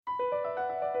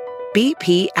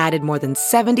BP added more than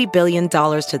 $70 billion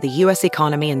to the U.S.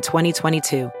 economy in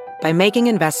 2022 by making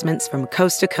investments from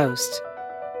coast to coast.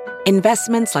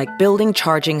 Investments like building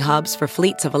charging hubs for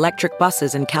fleets of electric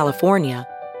buses in California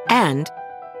and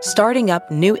starting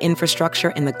up new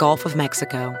infrastructure in the Gulf of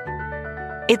Mexico.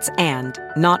 It's and,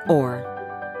 not or.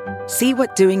 See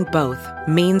what doing both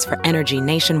means for energy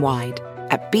nationwide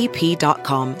at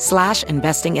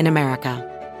bp.com/investing in America.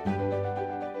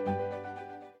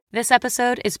 This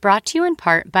episode is brought to you in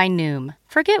part by Noom.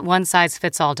 Forget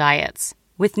one-size-fits-all diets.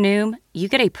 With Noom, you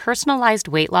get a personalized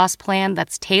weight loss plan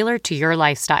that's tailored to your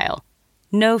lifestyle.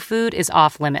 No food is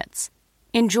off limits.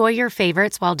 Enjoy your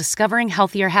favorites while discovering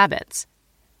healthier habits.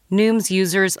 Noom's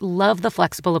users love the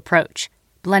flexible approach,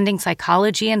 blending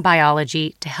psychology and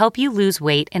biology to help you lose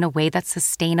weight in a way that's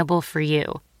sustainable for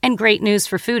you. And great news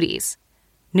for foodies.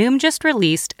 Noom just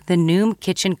released the Noom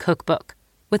Kitchen Cookbook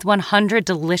with 100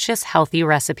 delicious, healthy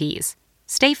recipes.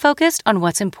 Stay focused on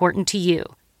what's important to you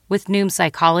with Noom's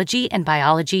psychology and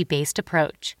biology-based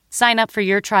approach. Sign up for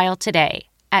your trial today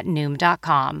at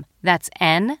Noom.com. That's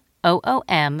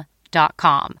Noom.com.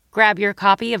 Grab your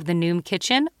copy of the Noom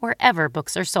Kitchen wherever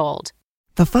books are sold.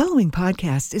 The following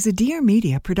podcast is a Dear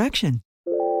Media production.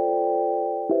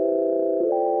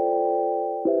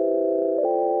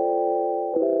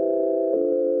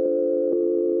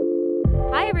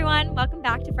 Hi, everyone. Welcome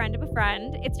back to Friend of a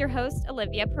Friend. It's your host,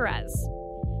 Olivia Perez.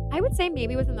 I would say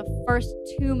maybe within the first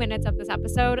 2 minutes of this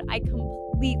episode, I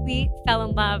completely fell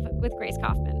in love with Grace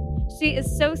Kaufman. She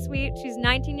is so sweet. She's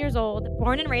 19 years old,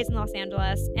 born and raised in Los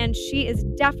Angeles, and she is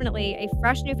definitely a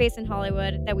fresh new face in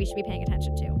Hollywood that we should be paying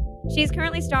attention to. She's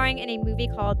currently starring in a movie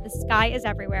called The Sky is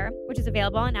Everywhere, which is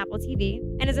available on Apple TV,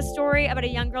 and is a story about a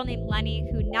young girl named Lenny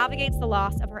who navigates the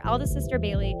loss of her eldest sister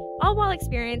Bailey, all while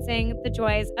experiencing the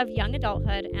joys of young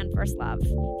adulthood and first love.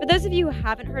 For those of you who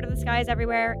haven't heard of The Sky is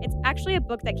Everywhere, it's actually a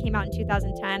book that came out in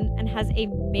 2010 and has a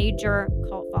major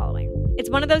cult following. It's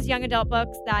one of those young adult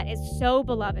books that is so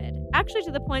beloved, actually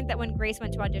to the point that when Grace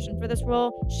went to audition for this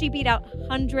role, she beat out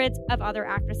hundreds of other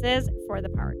actresses for the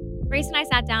part. Grace and I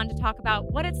sat down to talk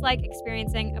about what it's like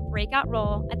experiencing a breakout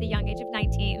role at the young age of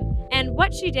 19 and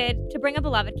what she did to bring a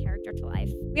beloved character to life.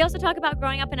 We also talk about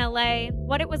growing up in LA,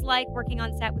 what it was like working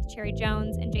on set with Cherry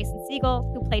Jones and Jason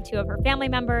Segel, who played two of her family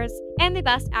members, and the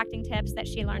best acting tips that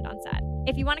she learned on set.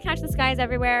 If you want to catch The Sky is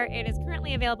Everywhere, it is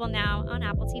currently available now on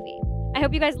Apple TV. I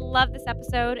hope you guys love this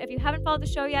episode. If you haven't followed the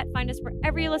show yet, find us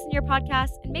wherever you listen to your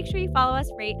podcasts, and make sure you follow us,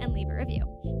 rate, and leave a review.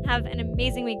 Have an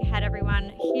amazing week ahead,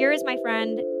 everyone. Here is my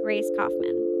friend, Grace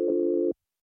Kaufman.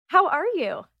 How are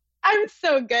you? I'm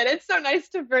so good. It's so nice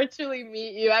to virtually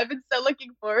meet you. I've been so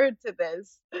looking forward to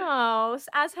this. Oh,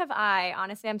 as have I.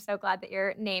 Honestly, I'm so glad that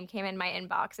your name came in my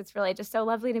inbox. It's really just so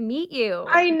lovely to meet you.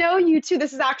 I know you too.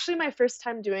 This is actually my first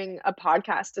time doing a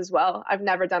podcast as well. I've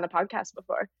never done a podcast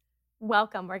before.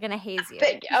 Welcome. We're going to haze you.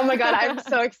 Thank you. Oh my God. I'm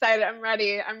so excited. I'm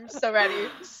ready. I'm so ready.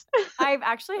 I've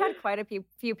actually had quite a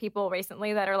few people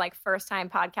recently that are like first-time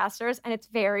podcasters, and it's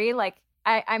very like,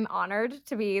 I'm honored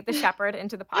to be the shepherd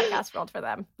into the podcast world for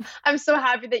them. I'm so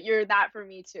happy that you're that for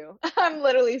me too. I'm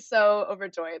literally so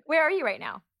overjoyed. Where are you right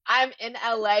now? I'm in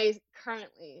LA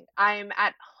currently. I'm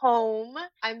at home.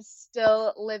 I'm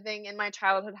still living in my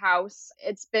childhood house.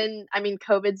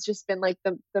 COVID's just been like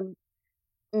the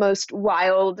most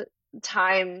wild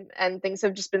time, and things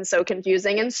have just been so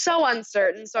confusing and so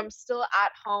uncertain. So I'm still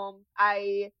at home.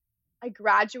 I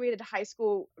graduated high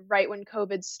school right when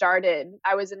COVID started.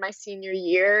 I was in my senior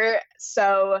year.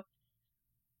 So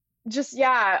just,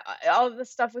 yeah, all of the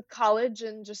stuff with college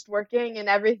and just working and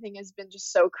everything has been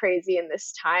just so crazy in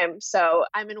this time. So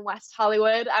I'm in West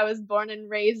Hollywood. I was born and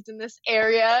raised in this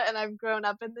area, and I've grown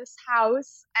up in this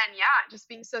house. And yeah, just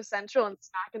being so central and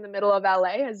smack in the middle of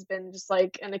LA has been just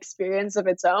like an experience of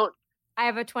its own. I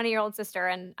have a 20-year-old sister,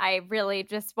 and I really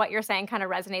just, what you're saying kind of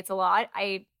resonates a lot.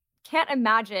 I can't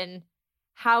imagine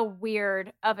how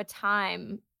weird of a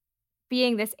time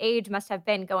being this age must have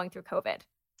been going through COVID.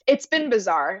 It's been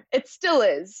bizarre. It still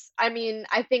is. I mean,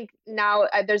 I think now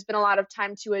there's been a lot of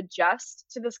time to adjust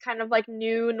to this kind of like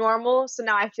new normal. So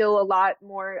now I feel a lot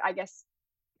more, I guess,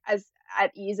 as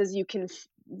at ease as you can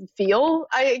feel,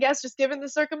 I guess, just given the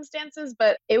circumstances.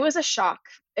 But it was a shock.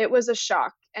 It was a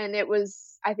shock. And it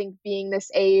was, I think, being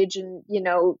this age and, you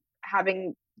know,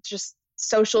 having just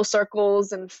social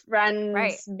circles and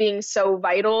friends being so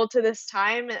vital to this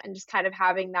time, and just kind of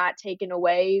having that taken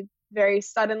away very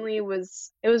suddenly it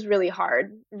was really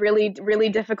hard, really, really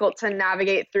difficult to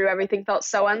navigate through. Everything felt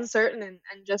so uncertain and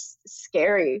just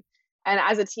scary. And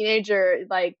as a teenager,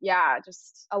 like, yeah,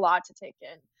 just a lot to take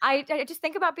in. I just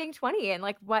think about being 20 and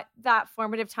like what that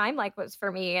formative time like was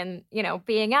for me, and, you know,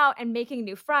 being out and making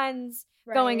new friends,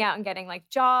 going out and getting like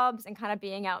jobs and kind of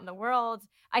being out in the world.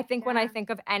 I think when I think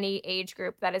of any age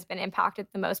group that has been impacted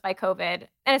the most by COVID,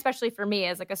 and especially for me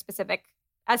as like as specific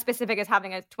as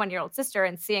having a 20-year-old sister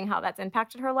and seeing how that's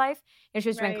impacted her life. You know, she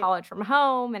was doing college from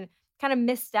home and kind of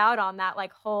missed out on that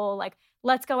like whole like,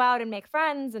 let's go out and make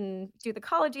friends and do the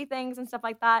college-y things and stuff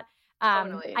like that.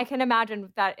 Totally. I can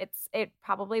imagine that it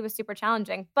probably was super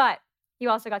challenging, but you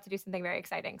also got to do something very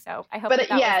exciting. So I hope that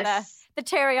was the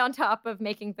cherry on top of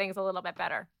making things a little bit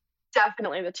better.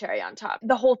 Definitely the cherry on top.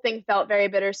 The whole thing felt very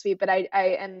bittersweet, but I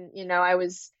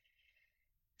was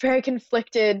very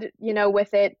conflicted, you know,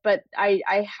 with it. But I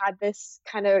had this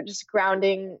kind of just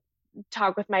grounding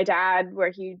talk with my dad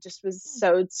where he just was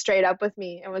so straight up with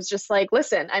me and was just like,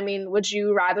 listen, I mean, would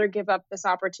you rather give up this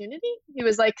opportunity? He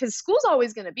was like, because school's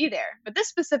always going to be there, but this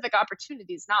specific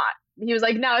opportunity is not. He was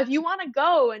like, now, if you want to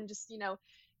go and just, you know,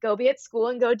 go be at school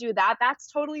and go do that, that's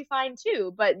totally fine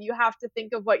too. But you have to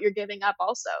think of what you're giving up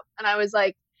also. And I was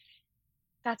like,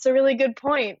 that's a really good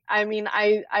point. I mean,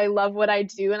 I love what I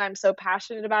do and I'm so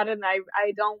passionate about it, and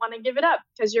I don't want to give it up,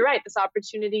 because you're right.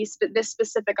 This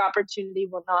specific opportunity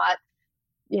will not,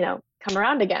 you know, come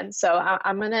around again. So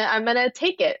I'm gonna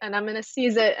take it and I'm gonna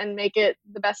seize it and make it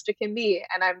the best it can be.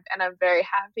 And I'm very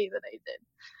happy that I did.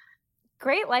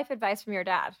 Great life advice from your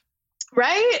dad.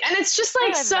 Right. And it's just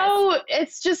like,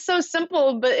 it's just so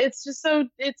simple, but it's just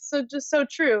so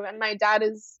true. And my dad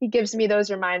he gives me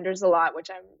those reminders a lot, which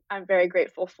I'm very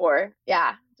grateful for.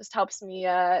 Yeah. Just helps me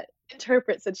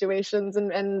interpret situations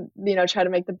and, you know, try to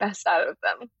make the best out of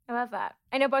them. I love that.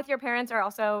 I know both your parents are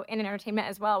also in entertainment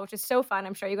as well, which is so fun.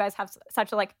 I'm sure you guys have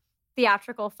such a like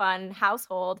theatrical, fun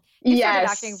household. You started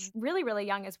acting really, really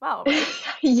young as well, right?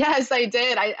 Yes, I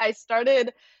did. I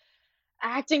started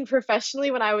acting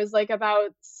professionally when I was like about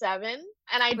 7,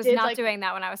 and I was not doing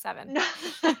that when I was 7. No.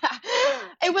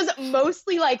 It was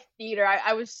mostly like theater.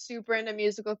 I was super into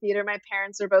musical theater. My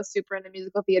parents are both super into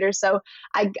musical theater, so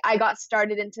I got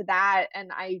started into that,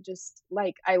 and I just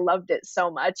I loved it so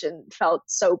much and felt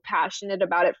so passionate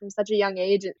about it from such a young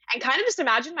age, and kind of just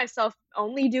imagined myself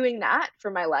only doing that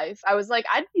for my life. I was like,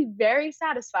 I'd be very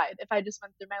satisfied if I just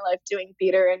went through my life doing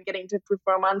theater and getting to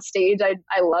perform on stage.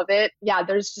 I love it. Yeah,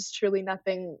 there's just truly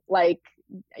nothing like,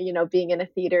 you know, being in a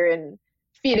theater and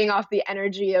feeding off the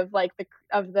energy of like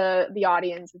the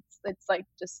audience. It's like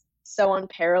just so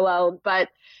unparalleled. But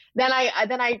then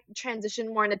I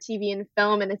transitioned more into TV and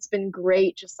film, and it's been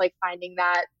great just like finding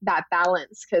that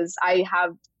balance, because I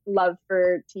have love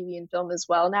for TV and film as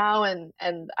well now,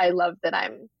 and I love that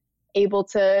I'm able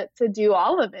to do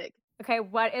all of it. Okay,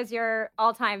 what is your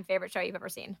all-time favorite show you've ever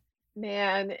seen?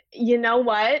 Man, you know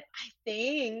what? I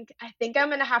think I'm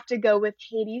gonna have to go with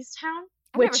Hadestown,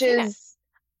 which is,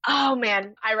 oh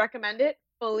man, I recommend it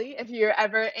fully. If you're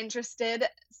ever interested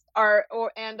are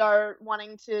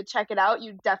wanting to check it out,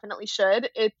 you definitely should.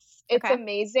 It's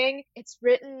amazing. It's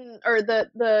written, or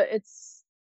it's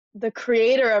the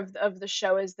creator of the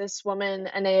show is this woman,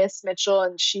 Anais Mitchell,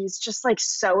 and she's just like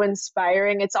so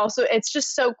inspiring. It's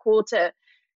just so cool to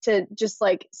just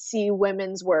like see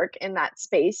women's work in that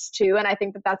space too. And I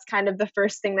think that that's kind of the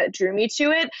first thing that drew me to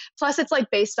it. Plus it's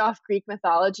like based off Greek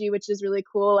mythology, which is really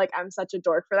cool. Like I'm such a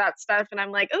dork for that stuff. And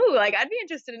I'm like, oh, like I'd be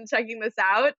interested in checking this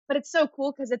out. But it's so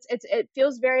cool because it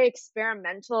feels very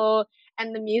experimental,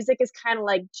 and the music is kind of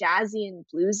like jazzy and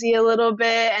bluesy a little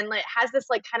bit, and like has this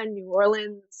like kind of New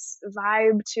Orleans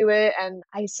vibe to it. And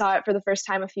I saw it for the first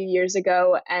time a few years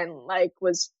ago and like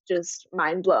was just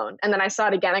mind blown. And then I saw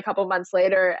it again a couple months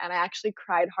later, and I actually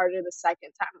cried harder the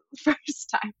second time than the first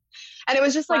time. And it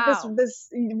was just like this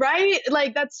right,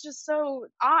 like that's just so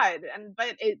odd,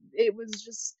 but it was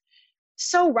just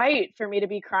so right for me to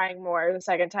be crying more the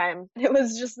second time. It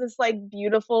was just this like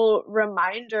beautiful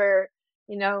reminder,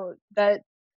 you know, that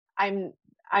I'm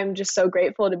just so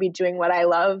grateful to be doing what I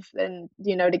love, and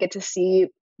you know, to get to see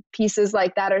pieces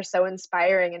like that are so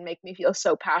inspiring and make me feel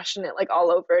so passionate like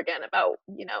all over again about,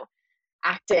 you know,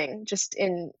 acting just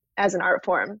as an art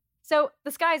form. So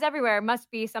The Sky is Everywhere must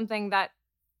be something that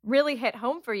really hit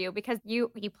home for you, because you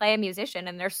play a musician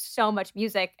and there's so much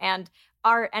music, and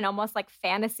art and almost like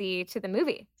fantasy to the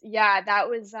movie. Yeah, that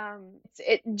was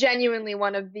it genuinely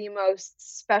one of the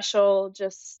most special,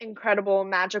 just incredible,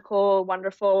 magical,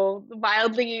 wonderful,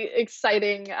 wildly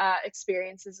exciting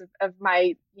experiences of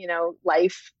my,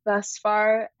 life thus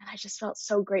far. And I just felt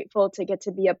so grateful to get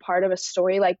to be a part of a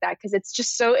story like that, because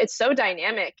it's so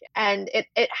dynamic, and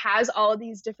it has all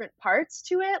these different parts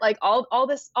to it, like all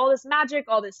this magic,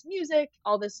 all this music,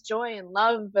 all this joy and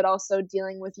love, but also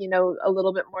dealing with, a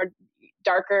little bit more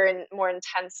darker and more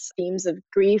intense themes of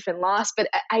grief and loss. But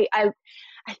I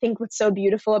think what's so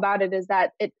beautiful about it is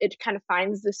that it kind of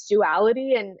finds this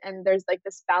duality, and there's like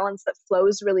this balance that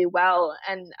flows really well.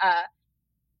 And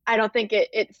I don't think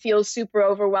it feels super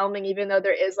overwhelming, even though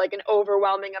there is like an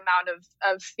overwhelming amount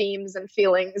of themes and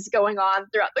feelings going on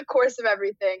throughout the course of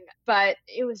everything. But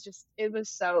it was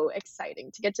so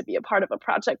exciting to get to be a part of a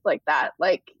project like that,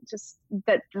 like just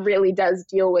that really does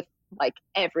deal with like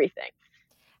everything.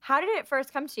 How did it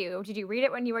first come to you? Did you read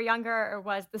it when you were younger, or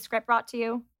was the script brought to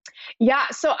you? Yeah,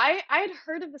 so I had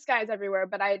heard of The Skies Everywhere,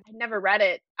 but I had never read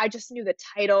it. I just knew the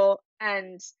title,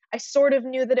 and I sort of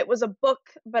knew that it was a book,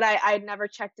 but I had never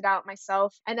checked it out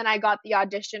myself. And then I got the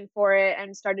audition for it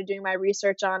and started doing my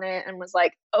research on it and was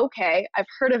like, okay, I've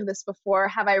heard of this before.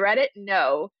 Have I read it?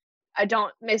 No, I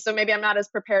don't. So maybe I'm not as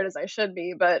prepared as I should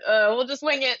be, but we'll just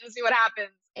wing it and see what happens.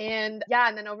 And yeah,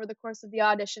 and then over the course of the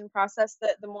audition process,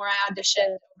 the more I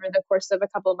auditioned over the course of a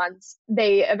couple of months,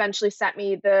 they eventually sent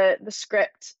me the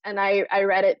script, and I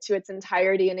read it to its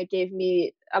entirety, and it gave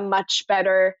me a much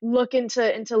better look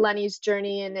into Lenny's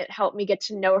journey, and it helped me get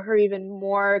to know her even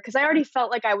more, because I already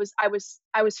felt like I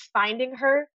was finding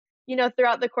her,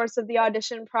 throughout the course of the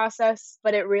audition process,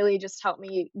 but it really just helped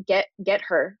me get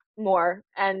her more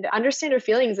and understand her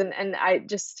feelings, and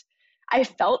I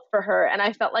felt for her, and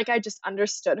I felt like I just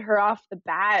understood her off the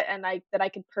bat, and that I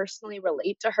could personally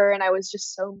relate to her. And I was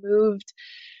just so moved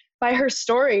by her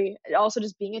story. Also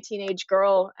just being a teenage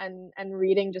girl and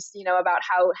reading just, about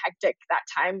how hectic that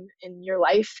time in your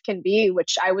life can be,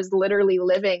 which I was literally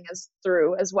living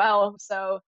through as well.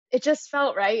 So it just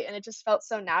felt right. And it just felt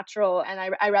so natural. And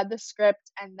I read the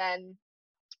script, and then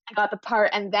I got the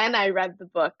part, and then I read the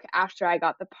book after I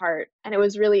got the part. And it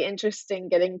was really interesting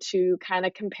getting to kind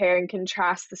of compare and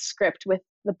contrast the script with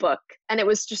the book. And it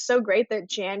was just so great that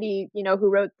Jandy, who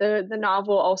wrote the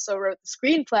novel, also wrote the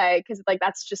screenplay, because like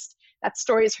that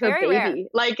story is her Very baby. rare.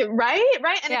 Like right.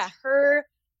 And Yeah.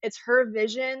 it's her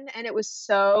vision. And it was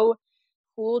so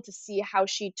cool to see how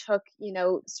she took,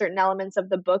 certain elements of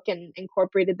the book and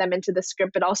incorporated them into the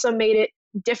script, but also made it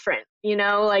different,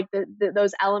 like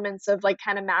those elements of like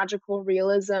kind of magical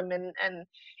realism and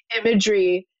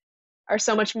imagery are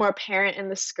so much more apparent in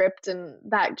the script. And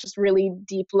that just really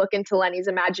deep look into Lenny's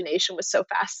imagination was so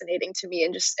fascinating to me,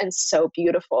 and so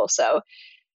beautiful. So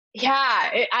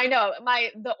yeah, I know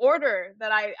the order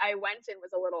that I went in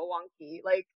was a little wonky,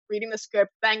 like reading the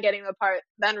script, then getting the part,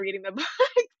 then reading the book,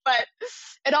 but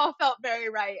it all felt very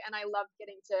right. And I loved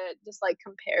getting to just like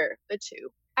compare the two.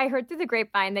 I heard through the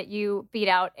grapevine that you beat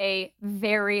out a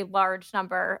very large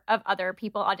number of other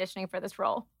people auditioning for this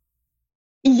role.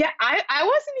 Yeah, I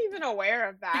wasn't even aware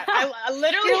of that. I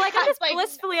literally You're like, I'm just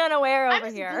blissfully unaware over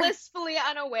here. Blissfully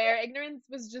unaware. Ignorance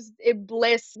was just a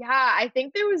bliss. Yeah, I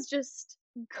think there was just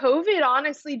COVID,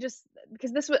 honestly, just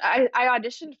because I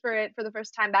auditioned for it for the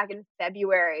first time back in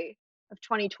February of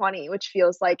 2020, which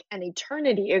feels like an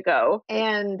eternity ago.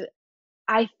 And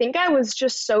I think I was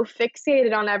just so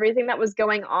fixated on everything that was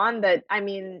going on that, I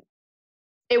mean,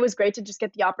 it was great to just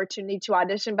get the opportunity to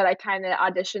audition, but I kind of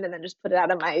auditioned and then just put it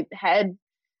out of my head.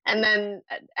 And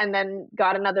then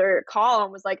got another call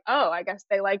and was like, oh, I guess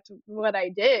they liked what I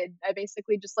did. I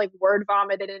basically just like word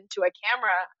vomited into a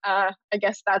camera. I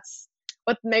guess that's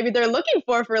what maybe they're looking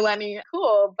for Lenny.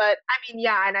 Cool. But I mean,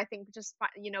 yeah. And I think just,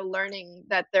 learning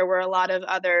that there were a lot of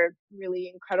other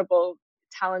really incredible,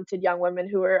 talented young women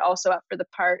who were also up for the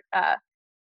part,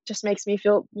 just makes me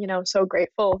feel, so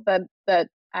grateful that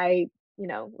I,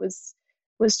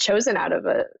 was chosen out of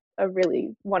a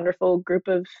really wonderful group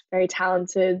of very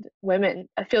talented women.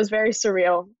 It feels very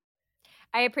surreal.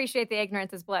 I appreciate the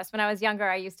ignorance is bliss. When I was younger,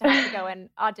 I used to have to go and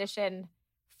audition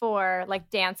for like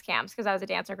dance camps because I was a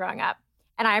dancer growing up.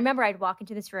 And I remember I'd walk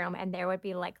into this room and there would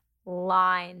be like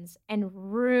lines and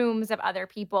rooms of other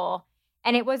people.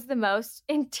 And it was the most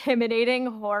intimidating,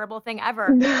 horrible thing ever.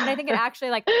 And I think it actually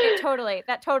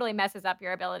that totally messes up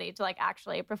your ability to like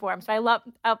actually perform. So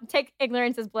I'll take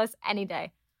ignorance is bliss any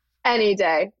day. Any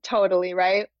day. Totally,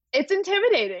 right? It's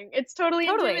intimidating. It's totally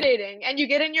intimidating. And you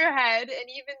get in your head, and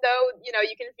even though,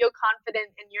 you can feel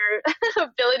confident in your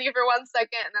ability for 1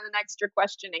 second, and then the next you're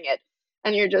questioning it.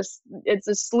 And it's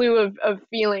a slew of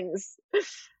feelings.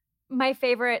 My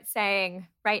favorite saying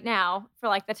right now for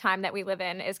like the time that we live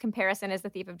in is comparison is the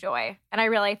thief of joy. And I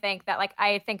really think that like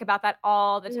I think about that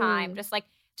all the time. Just like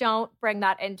don't bring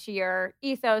that into your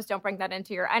ethos, don't bring that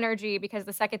into your energy, because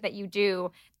the second that you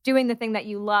do, doing the thing that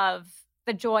you love,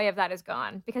 the joy of that is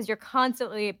gone because you're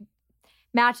constantly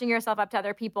matching yourself up to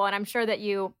other people. And I'm sure that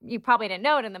you probably didn't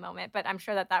know it in the moment, but I'm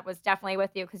sure that that was definitely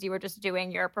with you because you were just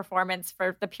doing your performance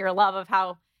for the pure love of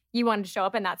how you wanted to show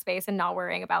up in that space and not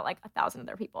worrying about like 1,000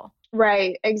 other people.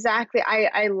 Right, exactly.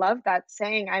 I love that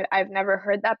saying. I've never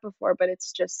heard that before, but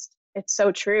it's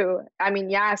so true. I mean,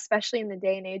 yeah, especially in the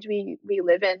day and age we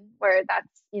live in where that's,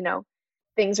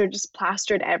 things are just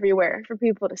plastered everywhere for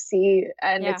people to see,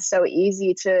 and Yeah. it's so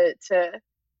easy to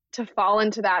fall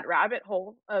into that rabbit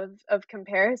hole of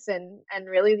comparison, and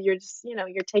really you're just,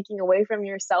 you're taking away from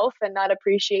yourself and not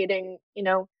appreciating,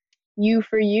 you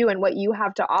for you and what you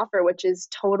have to offer, which is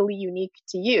totally unique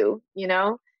to you.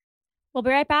 We'll be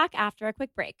right back after a quick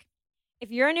break. If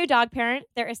you're a new dog parent,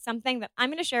 there is something that I'm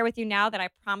going to share with you now that I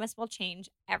promise will change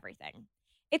everything.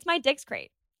 It's my Digs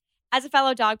crate. As a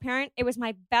fellow dog parent, it was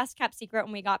my best kept secret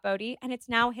when we got Bodhi, and it's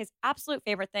now his absolute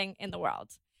favorite thing in the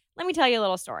world. Let me tell you a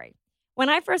little story. When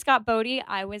I first got Bodhi,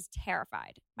 I was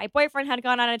terrified. My boyfriend had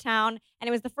gone out of town, and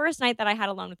it was the first night that I had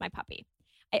alone with my puppy.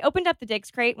 I opened up the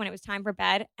Digs crate when it was time for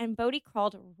bed, and Bodhi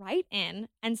crawled right in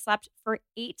and slept for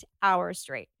 8 hours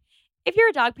straight. If you're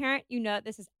a dog parent, you know that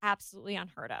this is absolutely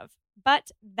unheard of.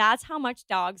 But that's how much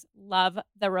dogs love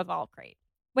the Revolve crate.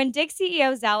 When Dig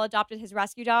CEO Zell adopted his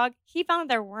rescue dog, he found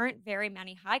there weren't very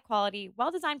many high-quality,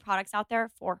 well-designed products out there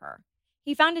for her.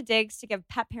 He founded Digs to give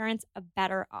pet parents a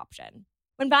better option.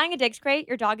 When buying a Digs crate,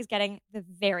 your dog is getting the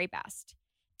very best.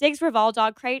 Digs Revolve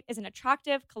Dog Crate is an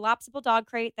attractive, collapsible dog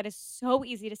crate that is so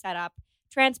easy to set up,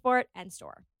 transport, and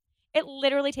store. It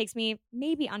literally takes me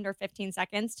maybe under 15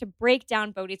 seconds to break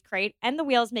down Bodhi's crate, and the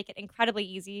wheels make it incredibly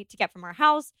easy to get from our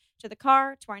house to the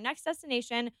car to our next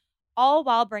destination, all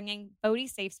while bringing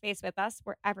Bodhi's safe space with us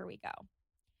wherever we go.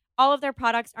 All of their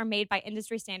products are made by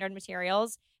industry standard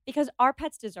materials because our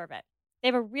pets deserve it. They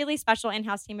have a really special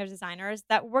in-house team of designers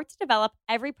that work to develop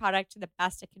every product to the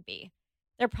best it can be.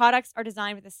 Their products are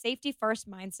designed with a safety-first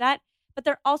mindset, but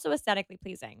they're also aesthetically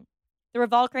pleasing. The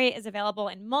Revolve crate is available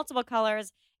in multiple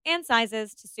colors and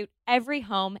sizes to suit every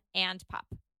home and pup.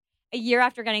 A year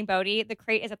after getting Bodhi, the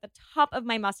crate is at the top of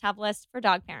my must-have list for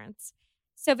dog parents.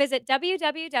 So visit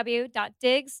www.digs.pet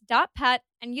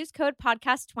and use code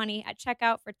podcast20 at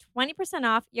checkout for 20%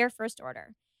 off your first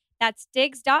order. That's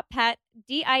digs.pet,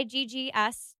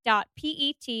 diggs.pet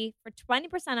for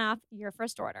 20% off your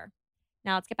first order.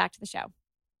 Now let's get back to the show.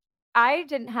 I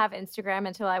didn't have Instagram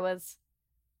until I was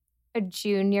a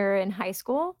junior in high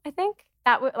school, I think.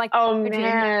 That was like, oh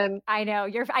man, I know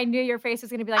I knew your face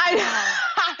was going to be like, wow.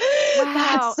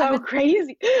 That's so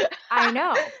crazy. I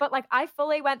know. But like, I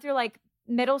fully went through like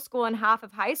middle school and half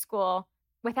of high school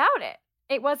without it.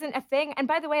 It wasn't a thing. And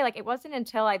by the way, like, it wasn't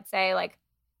until I'd say like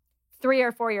 3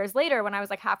 or 4 years later when I was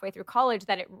like halfway through college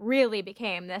that it really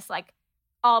became this like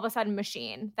all of a sudden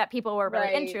machine that people were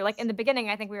really into. Like in the beginning,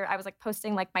 I think I was like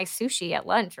posting like my sushi at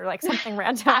lunch or like something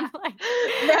random. Like,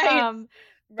 right.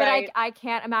 But I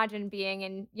can't imagine being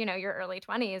in, your early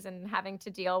 20s and having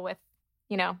to deal with,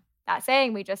 that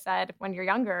saying we just said when you're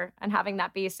younger and having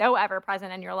that be so ever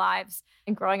present in your lives,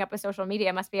 and growing up with social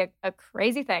media must be a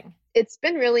crazy thing. It's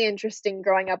been really interesting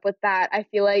growing up with that. I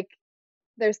feel like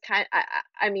there's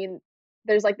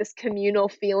there's like this communal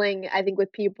feeling, I think,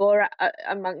 with people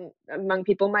among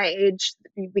people my age.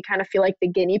 We kind of feel like the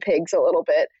guinea pigs a little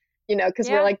bit, because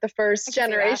we're like the first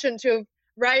generation to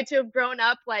have grown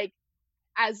up like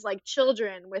as like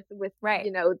children with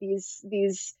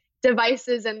these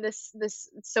devices and this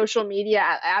social media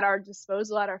at our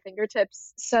disposal, at our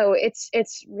fingertips. So it's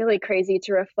really crazy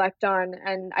to reflect on.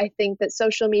 And I think that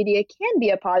social media can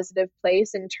be a positive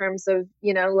place in terms of,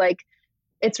 like,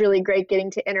 it's really great getting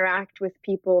to interact with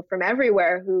people from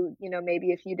everywhere who,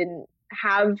 maybe if you didn't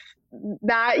have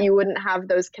that, you wouldn't have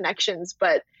those connections.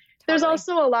 But there's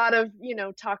also a lot of,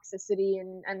 toxicity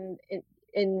and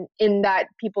in that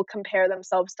people compare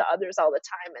themselves to others all the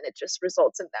time, and it just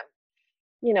results in them,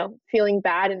 feeling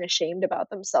bad and ashamed about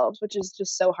themselves, which is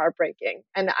just so heartbreaking.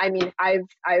 And I mean, I've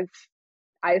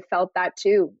felt that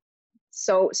too,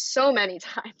 so many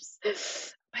times.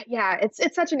 But yeah,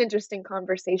 it's such an interesting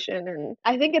conversation, and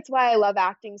I think it's why I love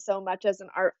acting so much as an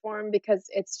art form, because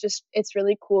it's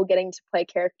really cool getting to play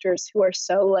characters who are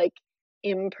so like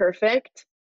imperfect,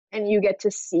 and you get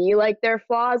to see like their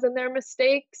flaws and their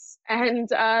mistakes and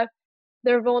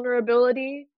their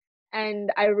vulnerability.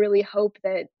 And I really hope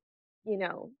that,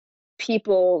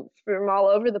 people from all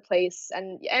over the place,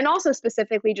 and also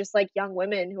specifically just like young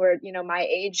women who are, you know, my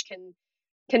age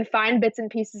can find bits and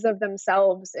pieces of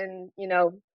themselves in, you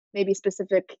know, maybe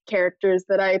specific characters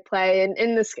that I play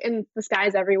in the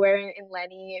skies everywhere in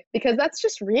Lenny, because that's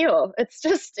just real. It's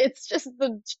just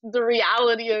the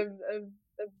reality of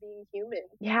being human.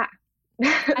 Yeah.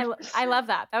 I love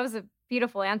that. That was a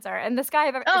beautiful answer. And the sky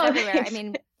is everywhere. Thanks. I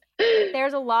mean,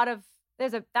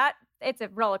 it's a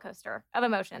roller coaster of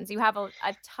emotions. You have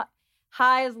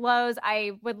highs, lows.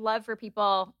 I would love for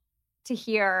people to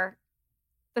hear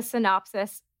the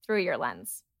synopsis through your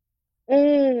lens.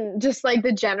 Just like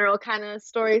the general kind of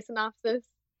story synopsis.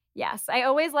 Yes. I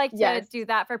always like to do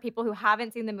that for people who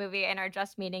haven't seen the movie and are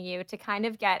just meeting you, to kind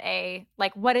of get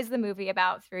what is the movie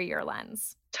about through your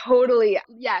lens? Totally.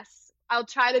 Yes. I'll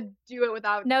try to do it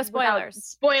without no spoilers.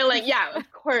 Spoiling. Yeah,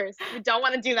 of course. We don't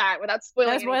want to do that without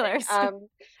spoiling. No spoilers.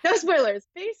 No spoilers.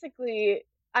 Basically,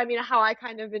 I mean, how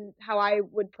I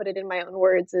would put it in my own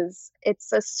words is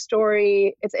it's a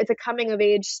story. It's a coming of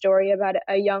age story about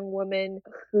a young woman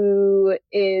who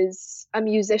is a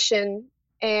musician,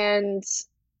 and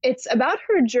it's about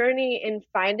her journey in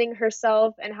finding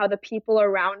herself and how the people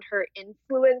around her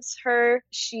influence her.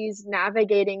 She's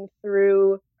navigating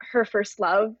through her first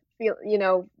love, you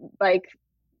know, like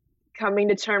coming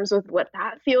to terms with what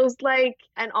that feels like,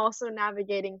 and also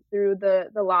navigating through the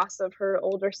loss of her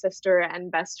older sister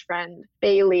and best friend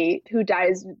Bailey, who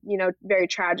dies, you know, very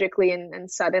tragically and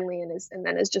suddenly, and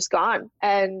then is just gone.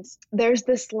 And there's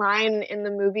this line in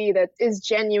the movie that is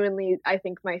genuinely, I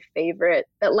think, my favorite,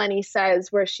 that Lenny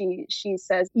says, where she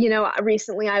says, you know,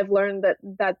 recently I've learned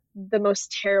that the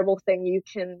most terrible thing you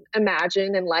can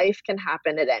imagine in life can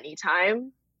happen at any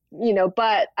time. You know,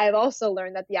 but I've also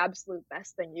learned that the absolute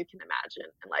best thing you can imagine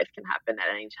in life can happen at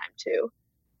any time too.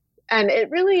 And it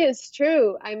really is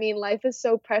true. I mean, life is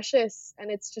so precious,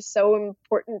 and it's just so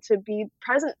important to be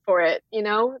present for it, you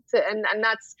know, and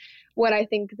that's what I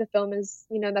think the film is,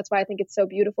 you know, that's why I think it's so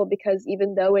beautiful, because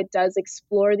even though it does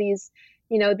explore these,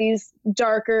 you know, these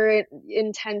darker,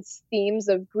 intense themes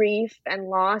of grief and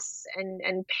loss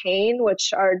and pain,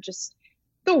 which are just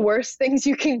the worst things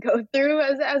you can go through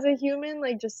as a human,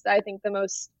 like just, I think, the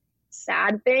most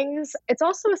sad things. It's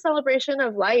also a celebration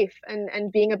of life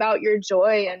and being about your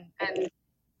joy and,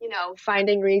 you know,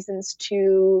 finding reasons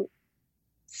to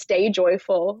stay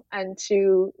joyful and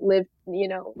to live, you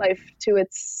know, life to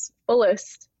its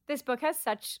fullest. This book has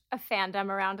such a fandom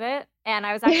around it. And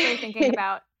I was actually thinking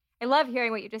about, I love hearing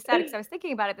what you just said, because I was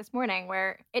thinking about it this morning,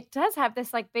 where it does have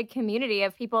this like big community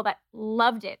of people that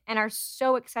loved it and are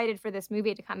so excited for this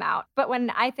movie to come out. But when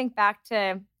I think back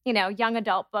to, you know, young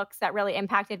adult books that really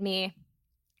impacted me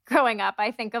growing up,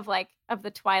 I think of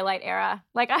the Twilight era.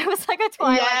 Like, I was like a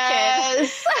Twilight kid.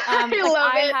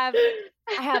 I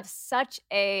have such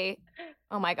a,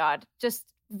 oh my God, just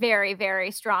very,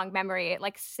 very strong memory,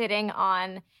 like sitting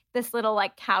on this little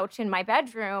like couch in my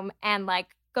bedroom and like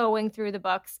going through the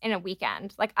books in a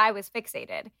weekend. Like, I was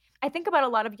fixated. I think about a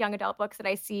lot of young adult books that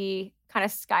I see kind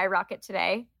of skyrocket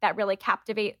today that really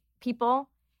captivate people.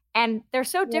 And they're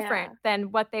so different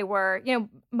than what they were. You know,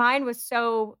 mine was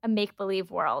so a make-believe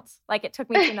world. Like, it took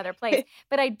me to another place.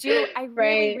 But I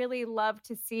really, really love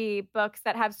to see books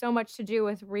that have so much to do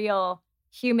with real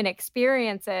human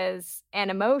experiences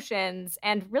and emotions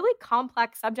and really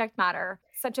complex subject matter,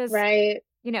 such as,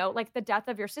 you know, like the death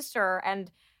of your sister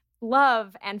and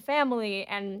love and family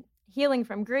and healing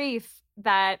from grief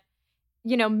that,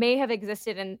 you know, may have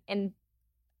existed in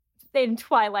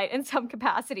Twilight in some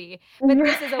capacity, but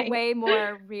this is a way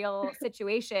more real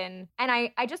situation. And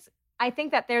I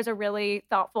think that there's a really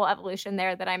thoughtful evolution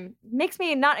there that makes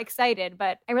me not excited,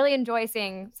 but I really enjoy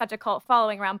seeing such a cult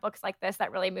following around books like this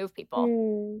that really move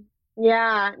people.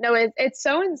 Yeah, no, it's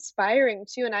so inspiring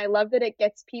too. And I love that it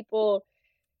gets people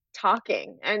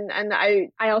talking. And I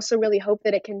also really hope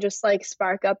that it can just like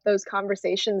spark up those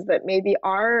conversations that maybe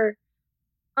are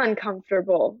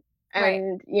uncomfortable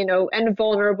and, you know, and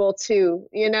vulnerable too,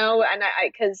 you know, and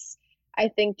because I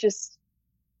think just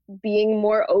being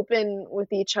more open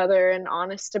with each other and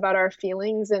honest about our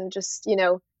feelings and just, you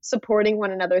know, supporting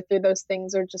one another through those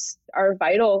things are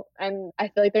vital. And I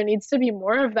feel like there needs to be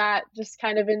more of that just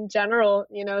kind of in general,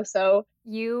 you know. So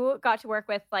you got to work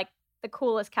with like the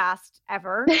coolest cast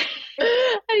ever.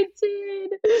 I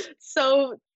did.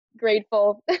 So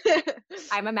grateful.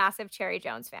 I'm a massive Cherry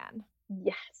Jones fan.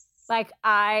 Yes. Like,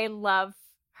 I love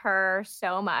her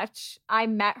so much. I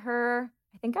met her,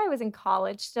 I think I was in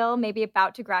college still, maybe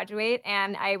about to graduate.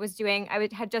 And I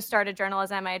had just started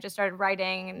journalism. I had just started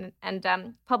writing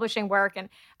and publishing work. And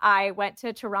I went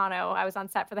to Toronto. I was on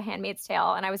set for The Handmaid's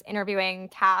Tale, and I was interviewing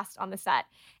cast on the set.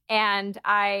 And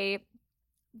I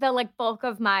the like bulk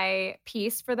of my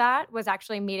piece for that was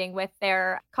actually meeting with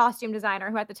their costume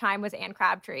designer, who at the time was Anne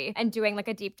Crabtree, and doing like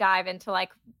a deep dive into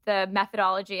like the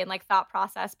methodology and like thought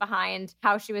process behind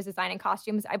how she was designing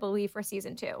costumes, I believe for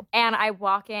season 2. And I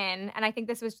walk in, and I think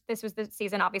this was the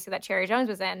season obviously that Cherry Jones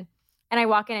was in. And I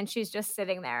walk in and she's just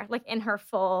sitting there like in her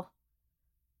full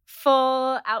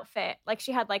outfit. Like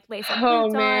she had like lace up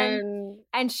boots on,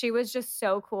 and she was just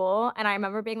so cool. And I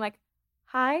remember being like,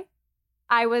 hi.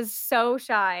 I was so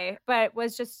shy, but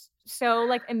was just so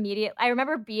like immediate. I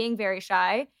remember being very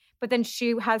shy, but then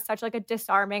she has such like a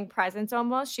disarming presence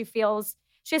almost. She has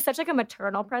such like a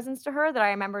maternal presence to her that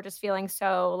I remember just feeling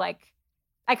so like,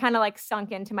 I kind of like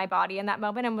sunk into my body in that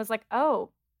moment and was like, oh,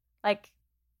 like,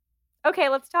 okay,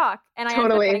 let's talk. And I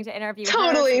ended up getting to interview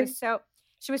her.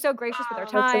 She was so gracious with her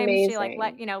time. She like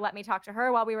let me talk to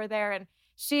her while we were there. And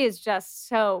she is just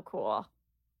so cool.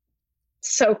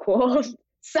 So cool.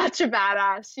 Such a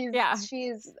badass.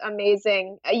 She's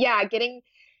amazing. Yeah, getting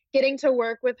to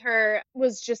work with her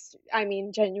was just, I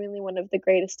mean, genuinely one of the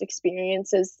greatest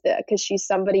experiences, because she's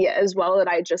somebody as well that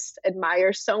I just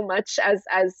admire so much as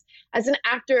an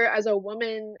actor, as a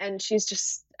woman, and she's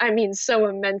just, I mean, so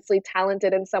immensely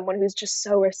talented and someone who's just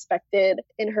so respected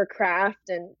in her craft.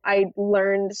 And I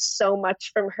learned so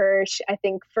much from her. I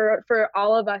think for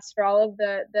all of us, for all of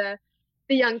the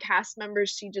young cast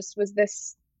members, she just was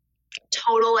this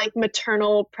total like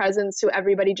maternal presence who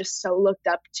everybody just so looked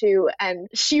up to. And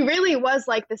she really was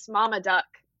like this mama duck,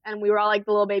 and we were all like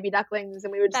the little baby ducklings,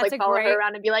 and we would just like follow her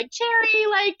around and be like, Cherry,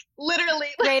 like literally.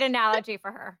 Great analogy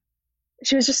for her.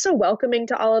 She was just so welcoming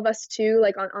to all of us too.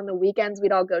 Like on the weekends,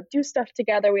 we'd all go do stuff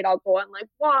together. We'd all go on like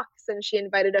walks, and she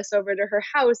invited us over to her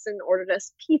house and ordered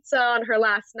us pizza on her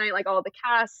last night, like all the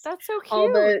cast. That's so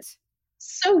cute.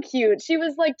 So cute. She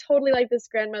was like totally like this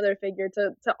grandmother figure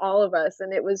to all of us,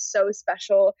 and it was so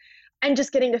special. And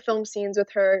just getting to film scenes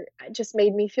with her just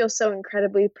made me feel so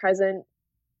incredibly present.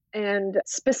 And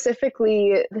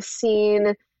specifically the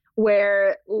scene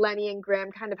where Lenny and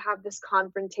Graham kind of have this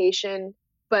confrontation,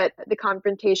 but the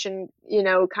confrontation,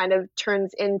 kind of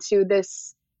turns into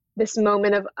this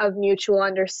moment of mutual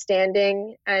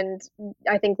understanding. And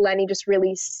I think Lenny just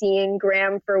really seeing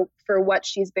Graham for what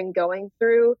she's been going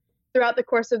throughout the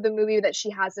course of the movie that she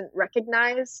hasn't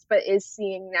recognized but is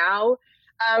seeing now,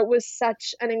 was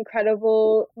such an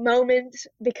incredible moment,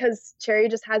 because Cherry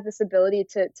just has this ability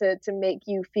to make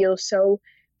you feel so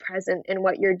present in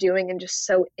what you're doing and just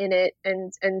so in it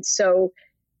and so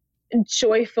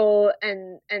joyful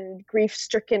and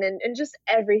grief-stricken and just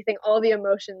everything, all the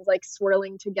emotions like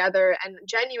swirling together. And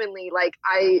genuinely, like,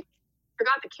 I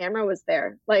forgot the camera was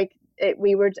there. Like,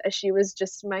 she was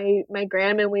just my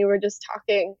gram, and we were just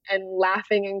talking and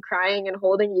laughing and crying and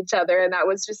holding each other, and that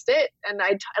was just it. And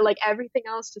I like everything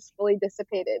else just fully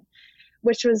dissipated,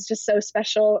 which was just so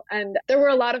special. And there were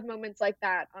a lot of moments like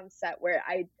that on set where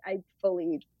I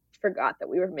fully forgot that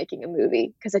we were making a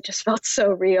movie, because it just felt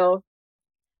so real.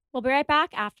 We'll be right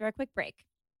back after a quick break.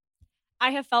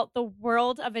 I have felt the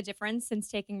world of a difference since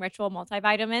taking Ritual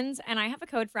multivitamins, and I have a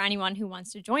code for anyone who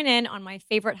wants to join in on my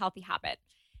favorite healthy habit.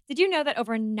 Did you know that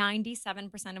over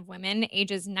 97% of women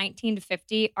ages 19 to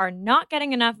 50 are not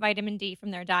getting enough vitamin D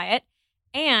from their diet,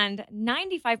 and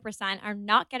 95% are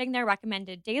not getting their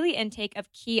recommended daily intake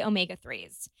of key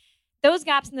omega-3s? Those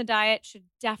gaps in the diet should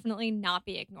definitely not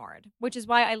be ignored, which is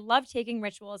why I love taking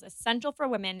Ritual's Essential for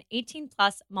Women 18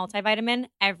 Plus multivitamin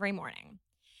every morning.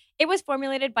 It was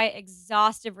formulated by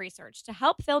exhaustive research to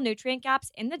help fill nutrient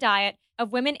gaps in the diet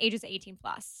of women ages 18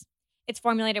 plus. It's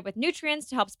formulated with nutrients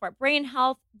to help support brain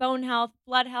health, bone health,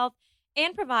 blood health,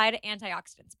 and provide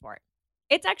antioxidant support.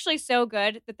 It's actually so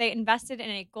good that they invested in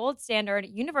a gold standard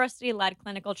university-led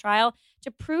clinical trial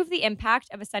to prove the impact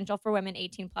of Essential for Women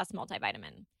 18 Plus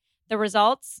multivitamin. The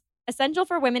results? Essential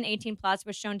for Women 18 Plus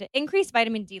was shown to increase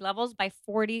vitamin D levels by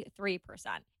 43%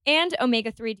 and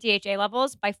omega-3 DHA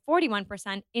levels by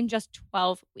 41% in just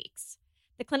 12 weeks.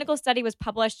 The clinical study was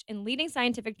published in leading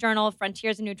scientific journal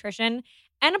Frontiers in Nutrition,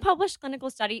 and a published clinical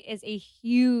study is a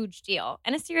huge deal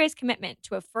and a serious commitment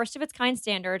to a first-of-its-kind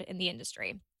standard in the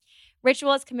industry.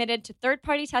 Ritual is committed to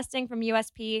third-party testing from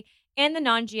USP and the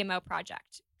Non-GMO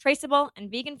Project, traceable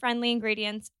and vegan-friendly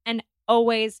ingredients, and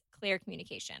always clear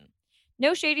communication.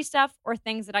 No shady stuff or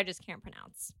things that I just can't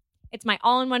pronounce. It's my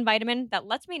all-in-one vitamin that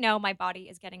lets me know my body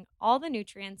is getting all the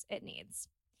nutrients it needs.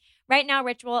 Right now,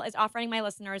 Ritual is offering my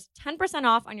listeners 10%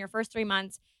 off on your first 3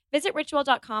 months. Visit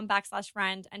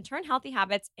ritual.com/friend and turn healthy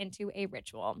habits into a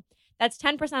ritual. That's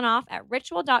 10% off at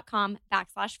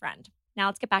ritual.com/friend. Now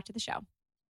let's get back to the show.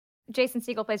 Jason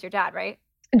Segel plays your dad, right?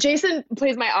 Jason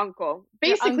plays my uncle.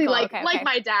 Basically, uncle, like okay, like okay.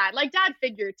 my dad, like dad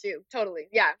figure too. Totally,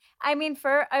 yeah. I mean,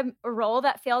 for a role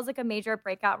that feels like a major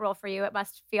breakout role for you, it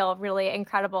must feel really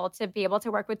incredible to be able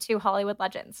to work with two Hollywood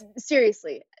legends.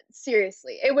 Seriously,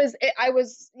 seriously. I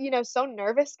was, so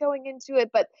nervous going into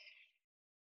it, but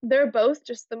they're both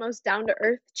just the most down to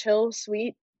earth, chill,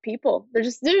 sweet people. They're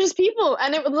just people,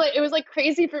 and it was like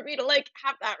crazy for me to like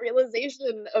have that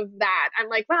realization of that. I'm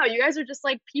like, wow, you guys are just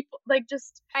like people, like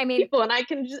just I mean, people, and I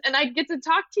get to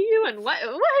talk to you, and what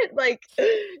like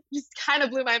just kind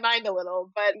of blew my mind a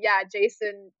little. But yeah,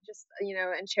 Jason just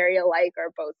and Cherry alike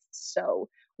are both so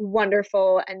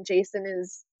wonderful, and Jason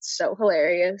is so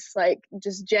hilarious, like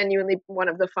just genuinely one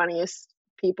of the funniest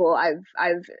people I've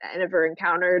ever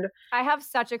encountered. I have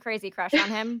such a crazy crush on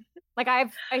him. Like I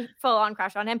have a full on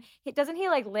crush on him. Doesn't he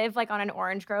like live like on an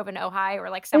orange grove in Ojai or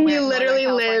like somewhere He in Northern literally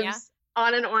California? lives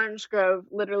on an orange grove,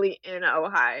 literally in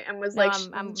Ojai, and was No, like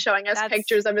I'm showing us that's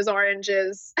pictures of his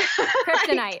oranges.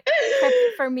 kryptonite.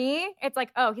 For me, it's like,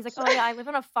 oh, he's like, oh yeah, I live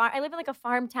on a farm. I live in like a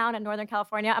farm town in Northern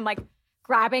California. I'm like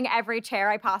grabbing every chair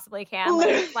I possibly can,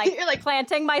 like You're like,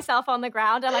 planting myself on the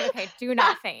ground. I'm like, okay, do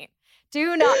not faint.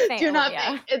 Do not faint. do not Olivia.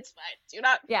 faint. It's fine. Do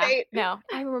not Yeah, faint. no.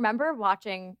 I remember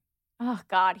watching, oh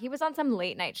God, he was on some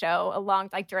late night show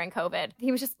like during COVID. He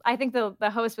was just, I think the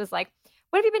host was like,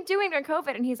 what have you been doing during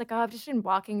COVID? And he's like, oh, I've just been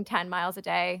walking 10 miles a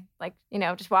day. Like,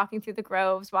 just walking through the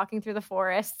groves, walking through the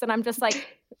forests. And I'm just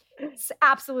like,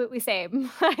 absolutely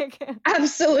same. Like,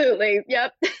 Absolutely.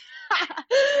 Yep.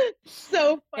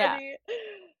 So yeah, funny.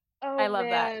 Oh, I love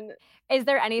man. that. Is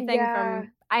there anything Yeah.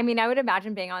 I mean, I would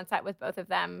imagine being on set with both of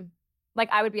them, like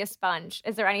I would be a sponge.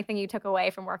 Is there anything you took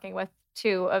away from working with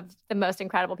two of the most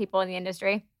incredible people in the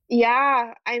industry?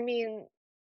 Yeah. I mean,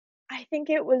 I think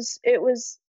it was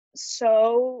just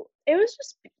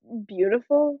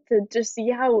beautiful to just see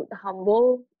how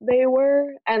humble they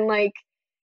were. And like,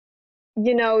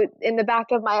 in the back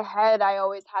of my head, I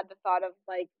always had the thought of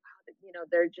like, wow,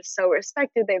 they're just so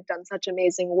respected. They've done such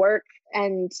amazing work.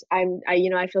 And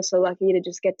I feel so lucky to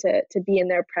just get to be in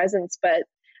their presence. But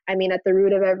I mean, at the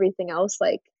root of everything else,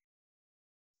 like,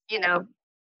 they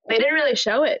didn't really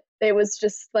show it. It was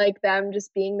just like them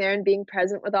just being there and being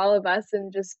present with all of us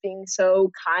and just being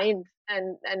so kind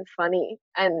and funny.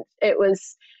 And it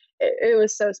was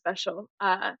so special.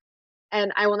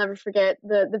 And I will never forget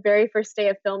the very first day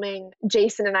of filming.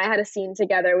 Jason and I had a scene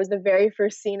together. It was the very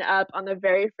first scene up on the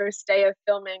very first day of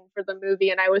filming for the movie,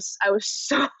 and I was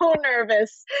so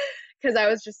nervous because I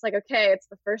was just like, okay, it's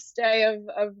the first day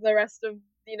of the rest of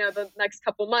the next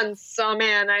couple months. So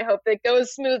man, I hope it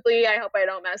goes smoothly. I hope I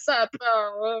don't mess up.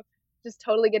 Oh, just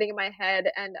totally getting in my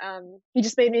head, and he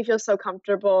just made me feel so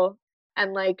comfortable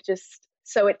and like just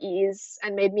so at ease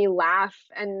and made me laugh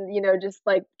and just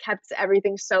like kept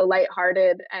everything so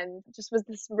lighthearted, and just was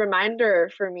this reminder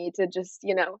for me to just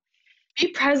be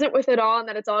present with it all, and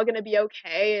that it's all going to be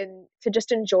okay, and to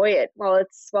just enjoy it while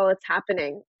it's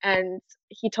happening. And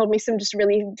he told me some just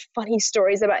really funny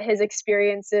stories about his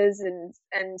experiences,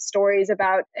 and stories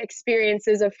about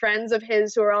experiences of friends of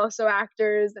his who are also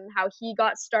actors, and how he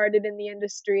got started in the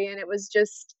industry. And it was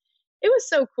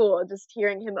so cool just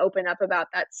hearing him open up about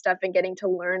that stuff and getting to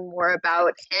learn more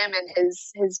about him and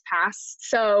his past.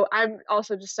 So I'm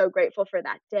also just so grateful for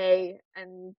that day.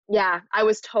 And yeah, I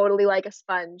was totally like a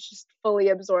sponge, just fully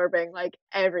absorbing like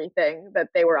everything that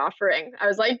they were offering. I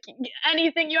was like,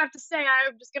 anything you have to say,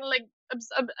 I'm just gonna like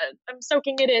I'm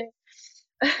soaking it in.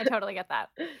 I totally get that.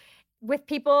 With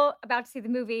people about to see the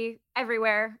movie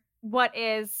everywhere,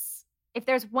 if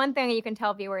there's one thing you can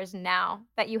tell viewers now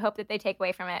that you hope that they take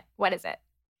away from it, what is it?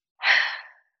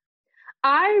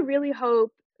 I really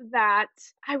hope that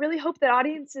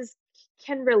audiences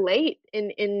can relate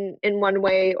in one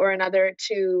way or another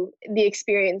to the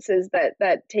experiences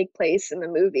that take place in the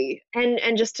movie,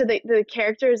 and just to the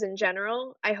characters in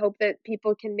general. I hope that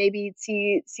people can maybe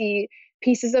see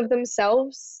pieces of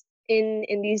themselves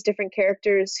in these different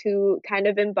characters who kind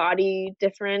of embody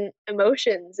different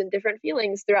emotions and different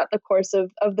feelings throughout the course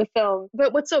of the film.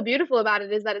 But what's so beautiful about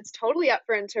it is that it's totally up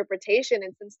for interpretation.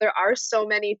 And since there are so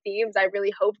many themes, I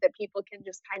really hope that people can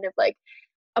just kind of like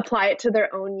apply it to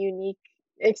their own unique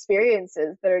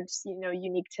experiences that are just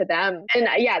unique to them. And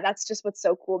yeah, that's just what's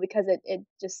so cool, because it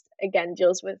just again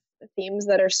deals with themes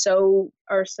that are so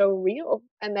real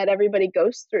and that everybody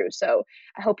goes through. So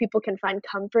I hope people can find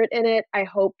comfort in it. I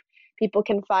hope people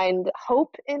can find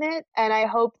hope in it, and I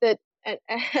hope that and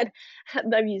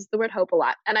I've used the word hope a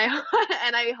lot, and I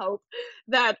hope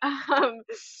that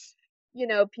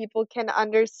people can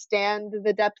understand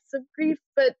the depths of grief,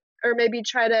 or maybe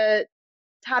try to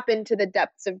tap into the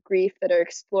depths of grief that are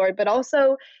explored, but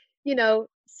also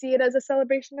see it as a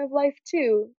celebration of life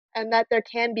too, and that there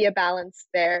can be a balance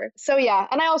there. So yeah,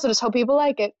 and I also just hope people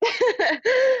like it. I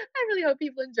really hope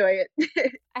people enjoy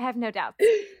it. I have no doubts.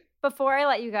 Before I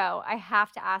let you go, I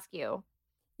have to ask you,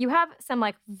 you have some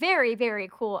like very, very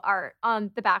cool art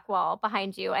on the back wall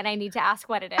behind you. And I need to ask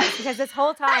what it is, because this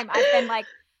whole time I've been like,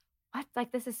 what?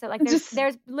 Like, this is so like,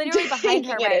 there's literally behind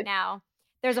her right now,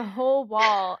 there's a whole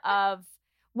wall of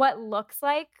what looks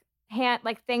like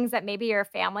things that maybe your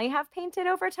family have painted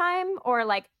over time, or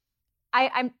like,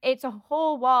 it's a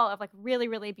whole wall of like really,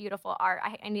 really beautiful art.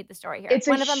 I need the story here. It's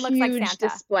one of them looks like Santa.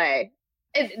 Display.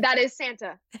 That is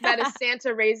Santa. That is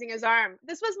Santa raising his arm.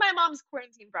 This was my mom's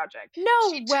quarantine project.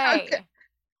 No way.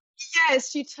 Yes,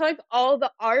 she took all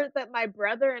the art that my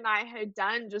brother and I had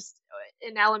done just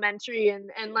in elementary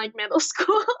and like middle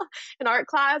school in art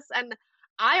class. And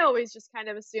I always just kind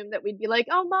of assumed that we'd be like,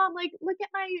 oh, Mom, like, look at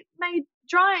my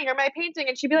drawing or my painting.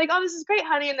 And she'd be like, oh, this is great,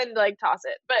 honey. And then like toss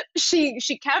it. But she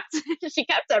kept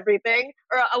everything,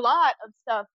 or a lot of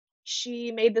stuff.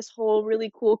 She made this whole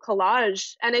really cool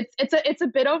collage, and it's a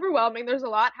bit overwhelming. There's a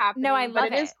lot happening. No, I love it.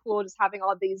 But it is cool just having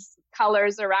all these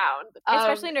colors around,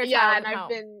 especially in your childhood and home. I've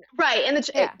been right,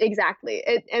 and exactly.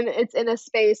 And it's in a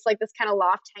space like this kind of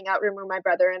loft hangout room where my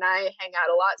brother and I hang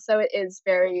out a lot. So it is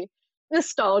very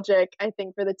nostalgic, I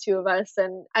think, for the two of us.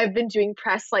 And I've been doing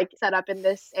press like set up in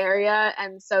this area,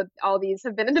 and so all these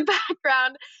have been in the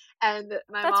background. And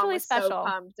my mom really was special. so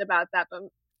pumped about that. But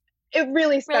it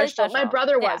really special. My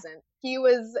brother wasn't. He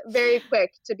was very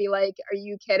quick to be like, are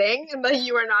you kidding? And like,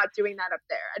 you are not doing that up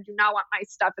there. I do not want my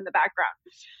stuff in the background.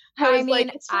 I was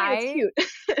like, it's fine, it's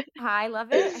cute. I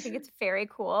love it. I think it's very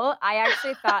cool. I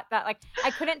actually thought that like,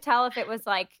 I couldn't tell if it was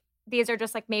like, these are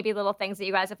just like maybe little things that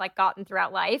you guys have like gotten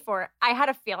throughout life, or I had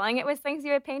a feeling it was things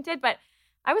you had painted, but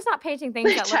I was not painting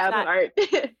things that look that art.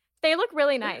 They look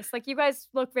really nice. Like, you guys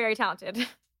look very talented.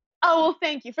 Oh, well,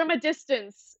 thank you. From a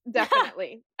distance,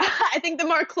 definitely. I think the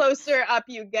more closer up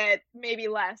you get, maybe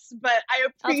less, but I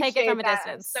appreciate I'll take it from that. a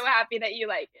distance. I'm so happy that you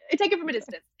like it. I take it from a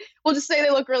distance. We'll just say they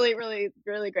look really, really,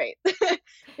 really great.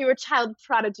 We were child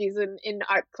prodigies in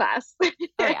art class. Oh,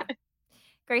 yeah.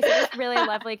 Grace, it was really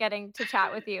lovely getting to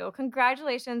chat with you.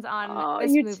 Congratulations on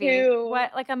this movie. Too.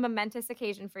 What like a momentous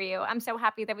occasion for you. I'm so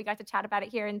happy that we got to chat about it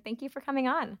here, and thank you for coming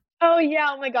on. Oh yeah,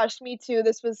 oh my gosh, me too.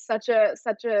 This was such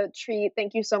a treat.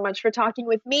 Thank you so much for talking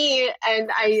with me, and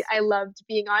I loved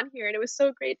being on here, and it was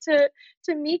so great to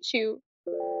meet you.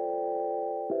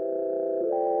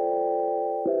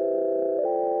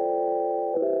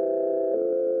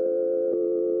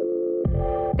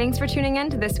 Thanks for tuning in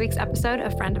to this week's episode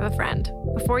of Friend of a Friend.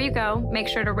 Before you go, make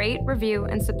sure to rate, review,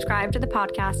 and subscribe to the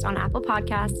podcast on Apple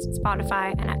Podcasts,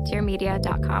 Spotify, and at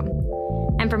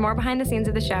tiermedia.com. And for more behind the scenes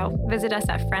of the show, visit us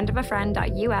at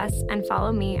friendofafriend.us and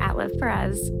follow me at Liv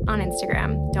Perez on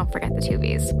Instagram. Don't forget the 2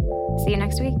 V's. See you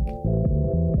next week.